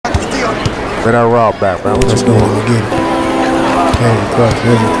Let that raw back, man. What you doing? Let me get it. Heavy cross,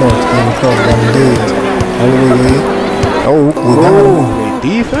 down the days. All the way in. Oh, we got him.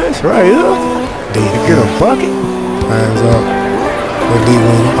 Defense right here. Defense. Get a bucket. Hands up. With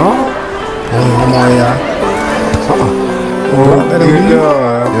D-Wing. I'm on y'all. Oh, good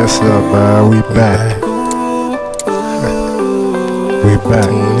job. Yes, sir, man. We back. We back.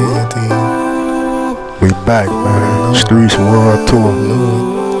 We back, man. Streets World Tour.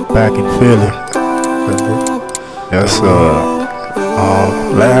 Back in Philly. Yes, sir.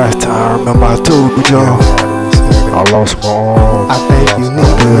 Last time I remember I told y'all I lost my arm. I think you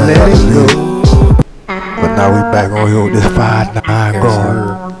need to let it go. But now we back on here with this 5-9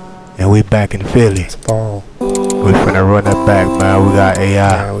 guard. And we back in Philly. We finna run that back, man. We got AI.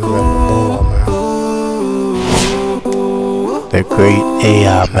 Yeah, we running the ball, man. That great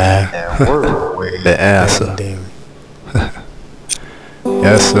AI, man. The answer.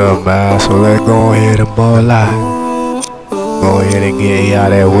 Yes, sir, man. So let's go ahead and ball out. Go ahead and get AI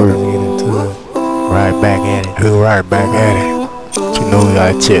that work. Right back at it. We right back at it. You know we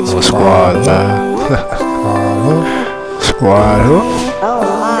gotta check those squad, man. Squad hook.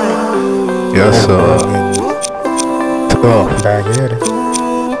 Yes, sir. Tough. Back at it.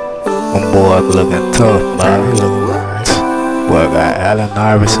 Them boys looking tough, man. Boy got Allen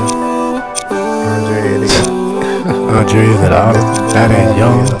Iverson. Andre Iguodala. That ain't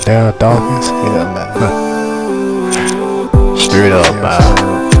young. Darryl Dawkins. Yeah, man. Straight up, man.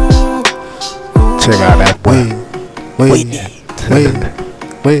 Check out that boy. Wait.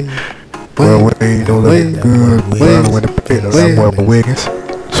 Well, Wade don't look good. Wade when the pick that boy Wiggins.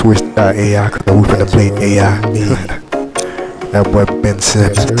 Switched out AI because we finna play AI. That boy Ben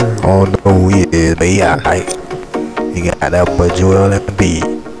Simmons. I don't know who he is, but he alright. He got that boy Joel Embiid.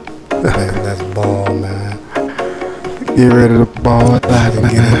 Man, that's ball, man. Get ready to ball out, man.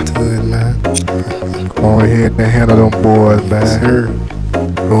 Get into it, man. Go ahead and handle them boys, man.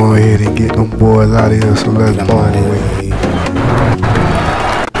 Go ahead and get them boys out of here, so let's ball away.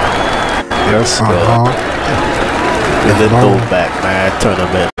 Yes, sir. It's a throwback, man.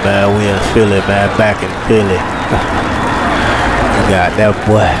 Tournament, man. We in Philly, man. Back in Philly. We got that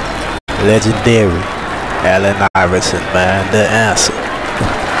boy, legendary Allen Iverson, man. The answer.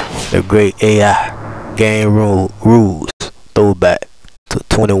 The great AI. Game rules. Throwback to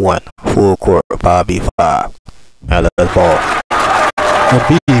 21. Full court. 5v5. Now let's ball. B,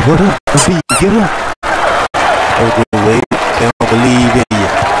 what up? B, get up. Oh, good wait. They don't believe in you.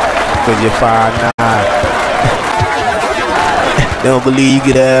 Because you're 5'9". They don't believe you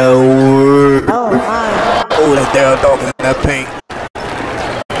get that word. Oh, that Darryl Dawkins in that paint.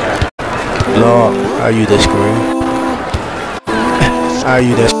 Lord, how you that screen? How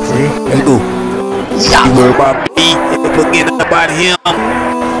you that screen? Let's go. You worry about me and forget about him.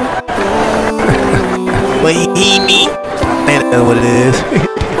 But he me. I think that's what it is.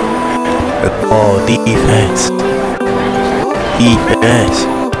 That's ball defense. Defense.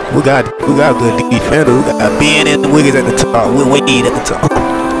 We got good defenders. We got Ben and the Wiggins at the top. We're Wade at the top.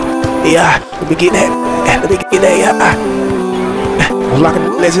 Yeah, let me get that. Let me get that. Yeah. I'm locking the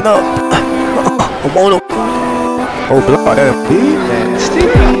legend up. I'm on him. Oh, block that. Three.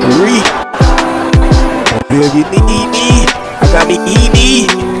 If you need me, I got me ED.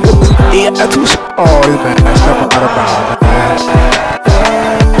 Yeah, I too small. Oh, this man, step out of bounds, man.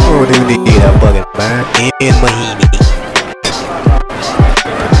 Oh, they need that bucket, man. In Mahini.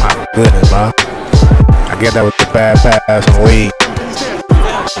 My goodness, man. I guess that was a bad pass on Wade.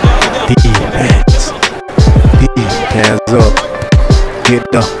 Defense. Hands up. Get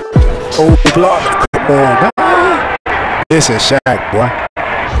the old block. Come on, man. This is Shaq, boy.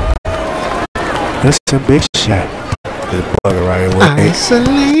 This is a big shot. This bugger right here.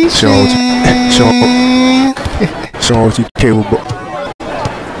 Isolation. Show what you capable.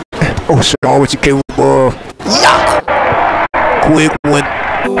 Oh, show what you capable of. Quick one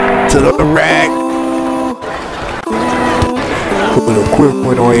to the rack. Put a quick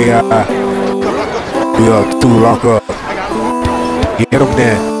one on AI. We up 2 lock up. Get him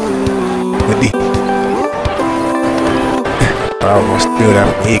there. I was gonna steal that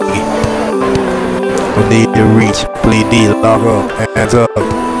from Iggy. We need to reach, play D, lock up, hands up.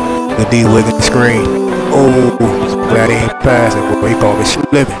 The D Wiggins screen. Oh, glad he ain't passing, but he called me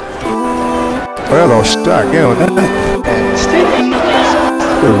slipping. Well, I'll start get on that.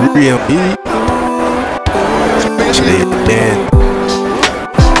 The real beat. Especially then.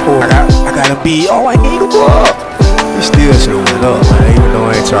 Oh, I got a beat. Oh, I need to go up. He still should have went up, man, even though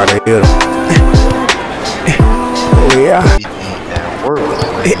I ain't trying to hit him. Oh, yeah.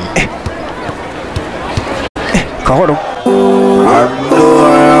 Caught him. I know I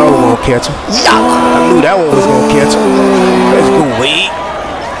won't gonna catch him. I knew that one was gonna catch him. Let's go, Wade.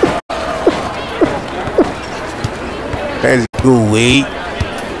 Let's go, Wade.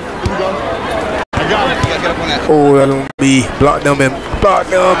 Oh, that don't be. Block them and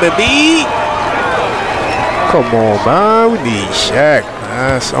B. Come on, man. We need Shaq,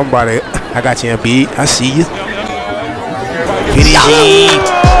 man. Somebody. I got you, MB. I see you. Finish him.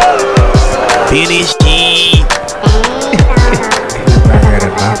 Finish him.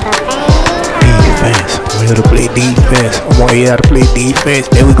 Defense. I'm here to play defense. I'm on here to play defense.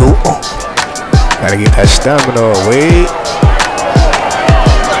 There we go. Oh. Gotta get that stamina away.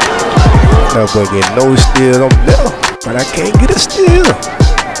 Never get no steal. I'm there, but I can't get a steal.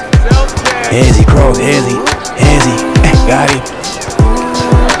 Hezzy cross, Hezzy. Got him.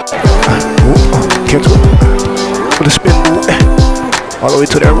 Catch him. With a spin move. All the way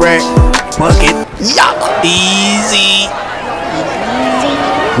to that rack. Bucket. Easy.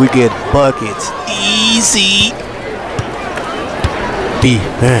 We get buckets. Easy.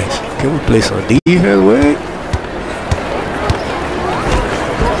 Defense. Can we play some defense, Wade?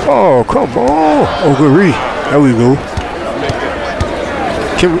 Oh, come on. Oh, good read. There we go.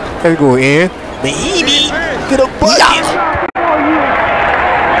 Let's go in. Mahini. Get a bucket.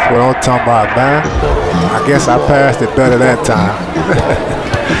 That's what I'm talking about, man. I guess I passed it better that time.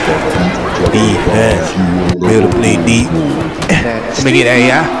 Defense. Be able to play deep. Let me get that,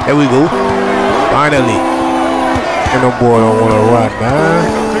 yeah. There we go. Finally. And them boy don't want to run,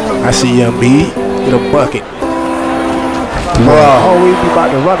 man. I see young B. Get a bucket. Oh, we be about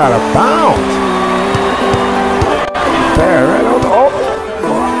to run out of bounds. There, right on the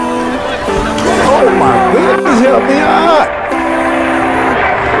Oh my goodness, help me out.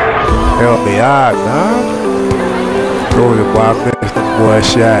 Help me out, man. Go to boy, I missed the boy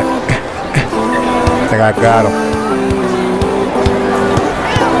shot. I think I got him.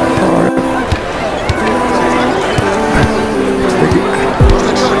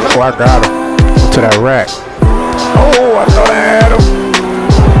 Oh, I got him. To that rack. Oh, I thought I had him.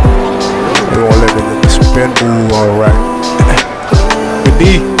 They won't let me get the spin move on the rack. But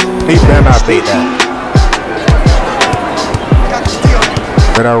he better not beat that.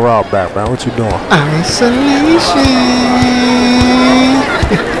 Get that raw back, man. What you doing? Isolation.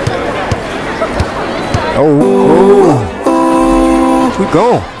 Oh. We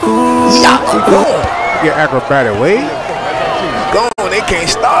gone. We gone. Get acrobatic way. Gone. They can't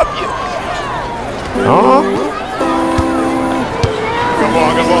stop you. Huh? Come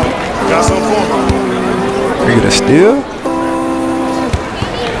on. Got some for me. You get a steal?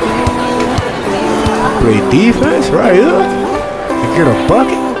 Play defense right here. And get a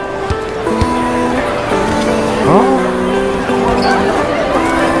bucket.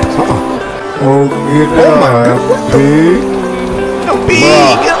 Oh, get that. Big.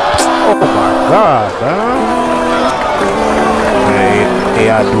 Oh my God, man. Hey,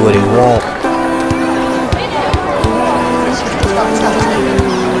 I do what he want.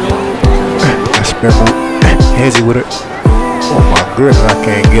 Hezzy with it. Oh my goodness, I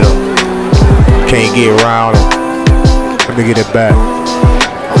can't get him. Can't get around him. Let me get it back.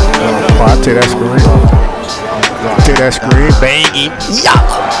 Oh, I'll take that screen. Take that screen. Bang him.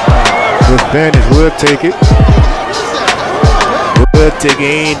 Good advantage. We'll take it. We'll take it.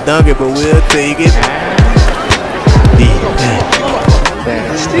 Ain't dunk it, but we'll take it.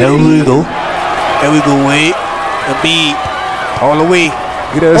 There we go. There we go, Wade. The beat. All the way.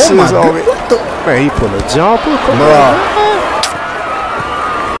 Get that assist on it. Man, he put a jumper. Come on.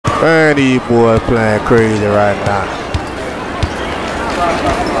 Man, these boys playing crazy right now.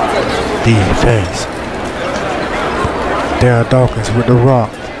 Defense. Darren Dawkins with the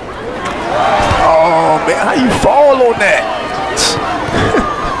rock. Oh, man, how you fall on that?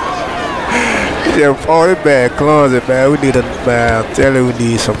 He just fall it back, clumsy, man. We need a, man, I'm telling you, we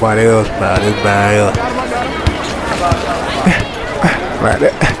need somebody else, man. This man here. Like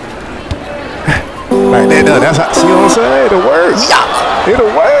that. Like that, that's how, see what I'm saying? It'll work.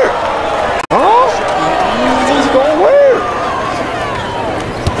 It'll work. Huh? It's gonna work.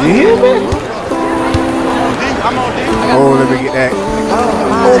 You hear me? Oh, let me get that.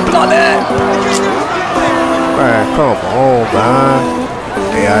 Oh, block that. Man, come on, man.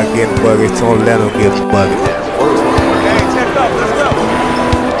 They are getting buckets. Don't let them get buckets.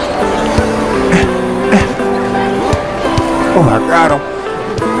 Oh, I got him.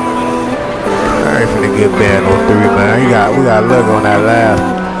 I ain't finna get bad on 3, man. We got luck on that last.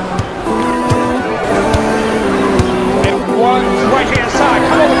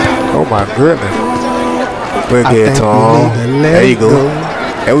 Oh my goodness. We'll get to him. There you go.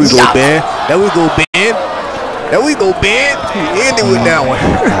 There we go, Ben. There we go, Ben. There we go, Ben. He ended with that one.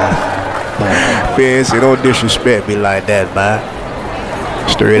 Man, say don't disrespect me like that, man.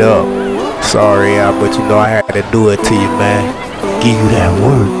 Straight up. Sorry, but you know I had to do it to you, man. Give you that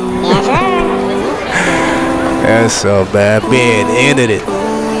word. That's so bad. Man, ended it.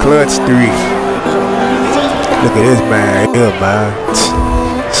 Clutch 3. Look at this man here, man.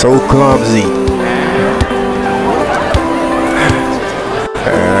 So clumsy.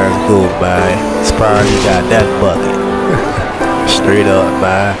 That's good, man. Surprised you got that bucket. Straight up,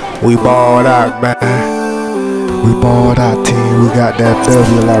 man. We balled out, man. We balled out, team. We got that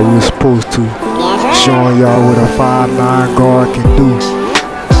W like we were supposed to. Showing y'all what a 5'9" guard can do.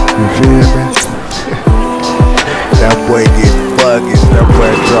 You feel me? That boy get buckets. That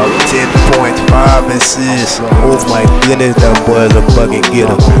boy dropped 10 points, 5 assists. Oh my goodness, that boy is a bucket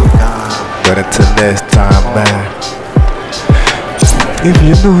getter. But until next time, man. If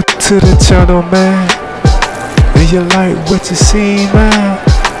you're new to the channel, man, and you like what you see, man,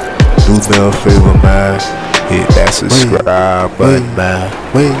 do me a favor, man. Hit that subscribe button, man.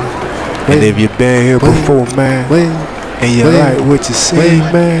 And if you've been here before, man, and you like what you see,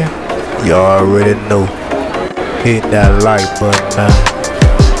 man, you already know. Hit that like button, man.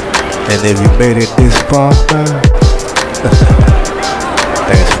 And if you made it this far, man,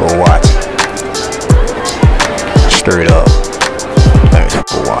 thanks for watching. Straight up.